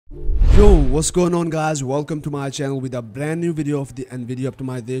Yo, what's going on guys? Welcome to my channel with a brand new video of the Nvidia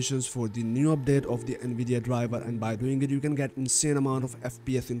optimizations for the new update of the Nvidia driver, and by doing it you can get insane amount of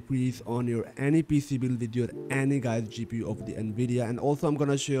FPS increase on your any PC build with your any guys GPU of the Nvidia. And also I'm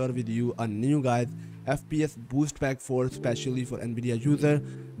gonna share with you a new guys FPS boost pack for especially for Nvidia user.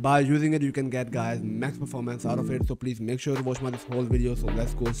 By using it you can get guys max performance out of it, so please make sure to watch this whole video. So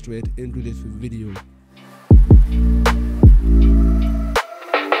let's go straight into this video.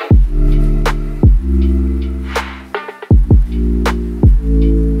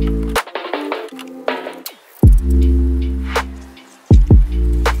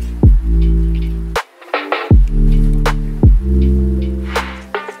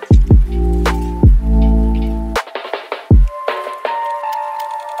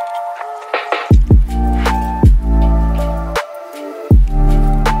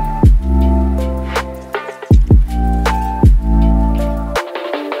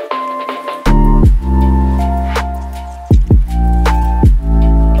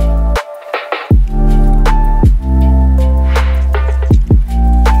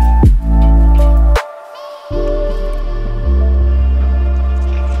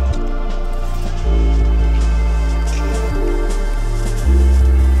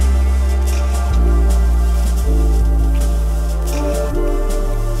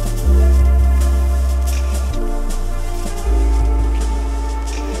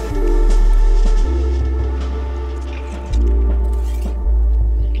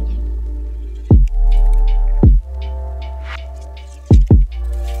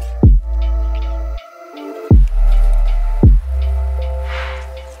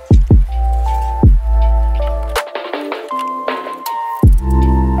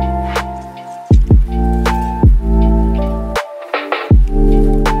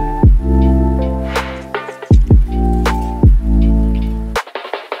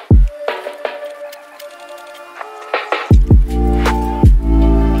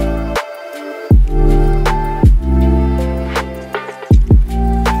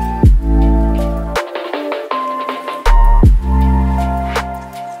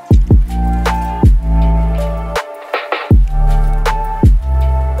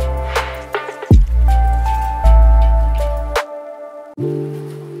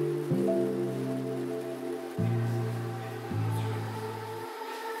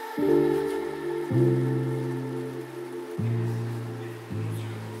 Thank you.